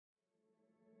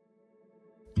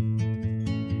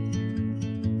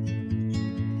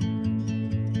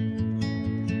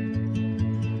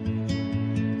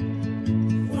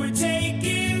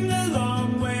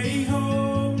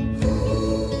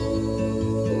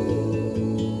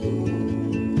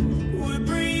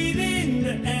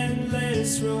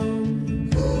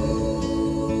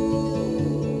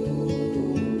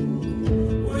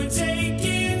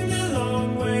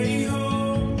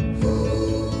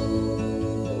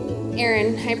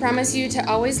Erin, I promise you to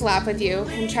always laugh with you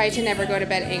and try to never go to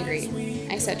bed angry.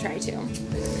 I said try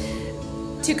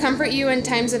to. To comfort you in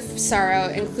times of sorrow,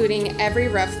 including every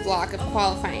rough block of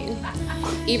qualifying,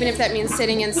 even if that means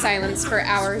sitting in silence for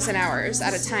hours and hours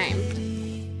at a time.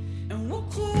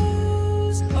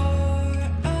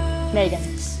 Megan,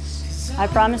 I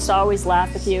promise to always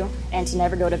laugh with you and to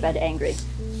never go to bed angry,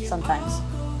 sometimes.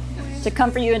 To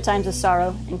comfort you in times of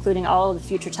sorrow, including all of the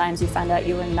future times you found out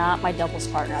you were not my doubles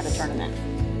partner at a tournament.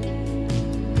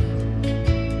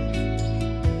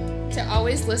 To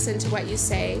always listen to what you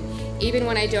say, even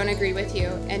when I don't agree with you,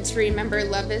 and to remember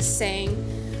love is saying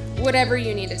whatever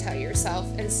you need to tell yourself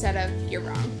instead of you're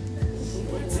wrong.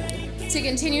 To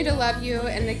continue to love you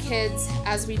and the kids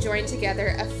as we join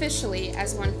together officially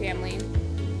as one family.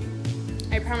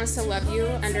 I promise to love you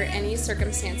under any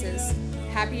circumstances,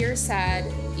 happy or sad,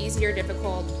 easy or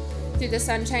difficult, through the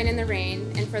sunshine and the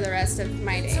rain, and for the rest of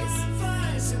my days.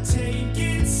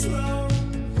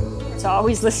 To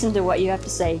always listen to what you have to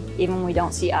say, even when we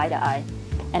don't see eye to eye.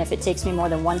 And if it takes me more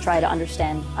than one try to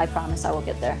understand, I promise I will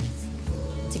get there.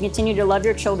 To continue to love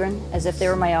your children as if they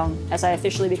were my own, as I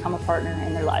officially become a partner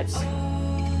in their lives.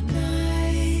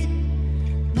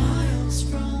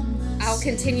 I'll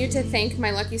continue to thank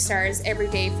my lucky stars every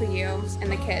day for you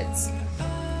and the kids.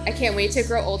 I can't wait to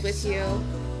grow old with you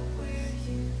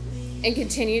and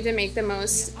continue to make the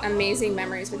most amazing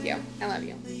memories with you. I love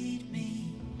you.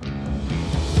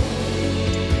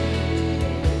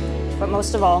 But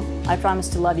most of all, I promise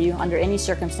to love you under any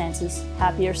circumstances,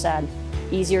 happy or sad,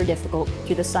 easy or difficult,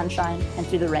 through the sunshine and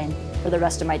through the rain, for the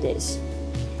rest of my days.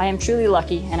 I am truly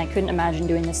lucky, and I couldn't imagine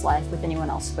doing this life with anyone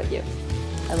else but you.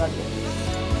 I love you.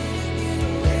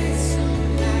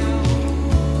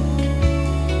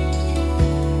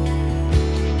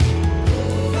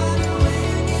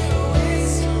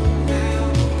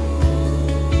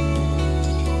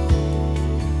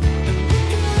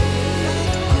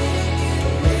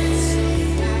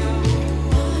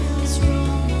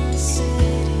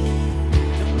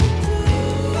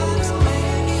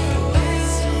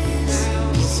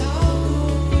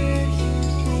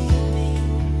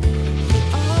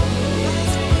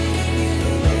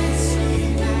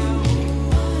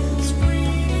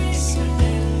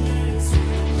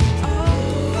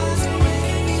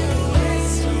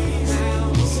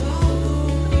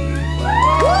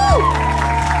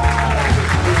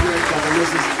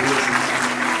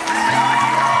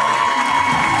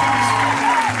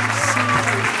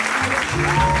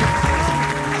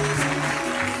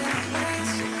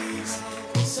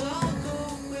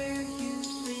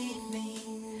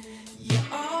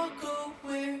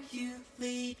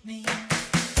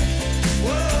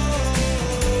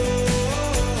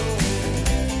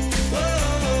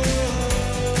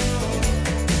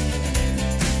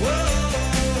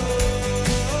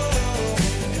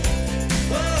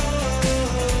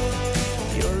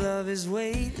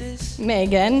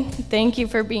 Megan, thank you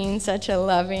for being such a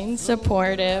loving,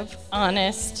 supportive,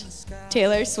 honest,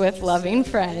 Taylor Swift loving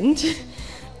friend.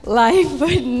 Life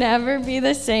would never be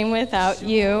the same without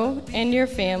you and your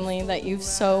family that you've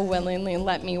so willingly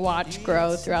let me watch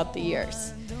grow throughout the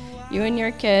years. You and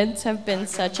your kids have been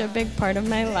such a big part of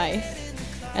my life,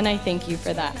 and I thank you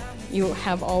for that. You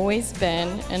have always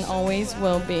been and always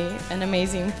will be an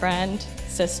amazing friend,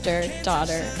 sister,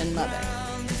 daughter, and mother.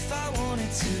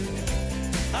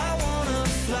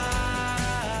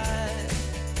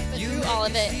 Through all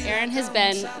of it, Erin has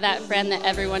been that friend that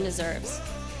everyone deserves.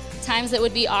 Times that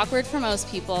would be awkward for most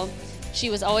people, she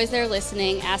was always there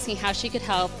listening, asking how she could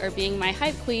help, or being my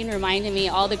hype queen, reminding me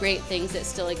all the great things that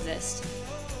still exist.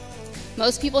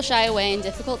 Most people shy away in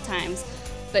difficult times,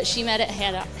 but she met it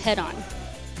head on,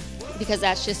 because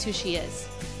that's just who she is.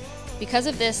 Because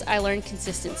of this, I learned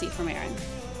consistency from Erin.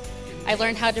 I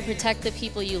learned how to protect the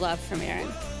people you love from Erin.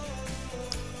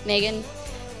 Megan,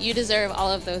 you deserve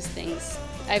all of those things.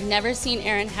 I've never seen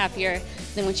Erin happier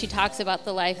than when she talks about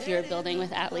the life you're building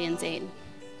with Atlee and Zane.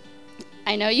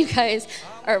 I know you guys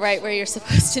are right where you're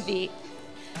supposed to be.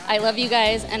 I love you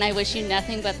guys, and I wish you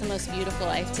nothing but the most beautiful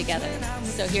life together.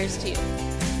 So here's to you.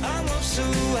 I'm up so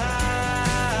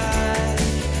high,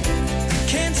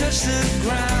 can't touch the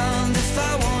ground if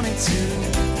I wanted to.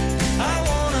 I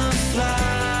wanna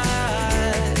fly,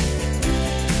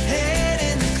 head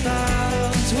in the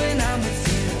clouds when I'm with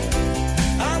you.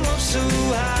 I'm up so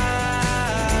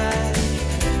high,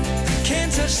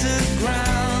 can't touch the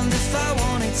ground if I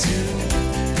wanted to.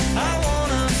 I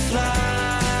wanna fly,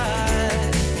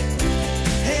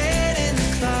 head in the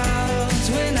clouds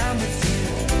when I'm with you.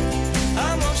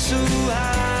 I'm up so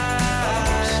high,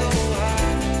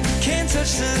 can't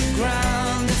touch the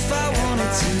ground if I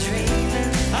wanted to.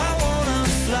 I wanna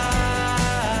fly.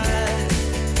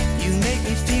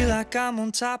 feel like I'm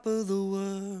on top of the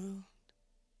world.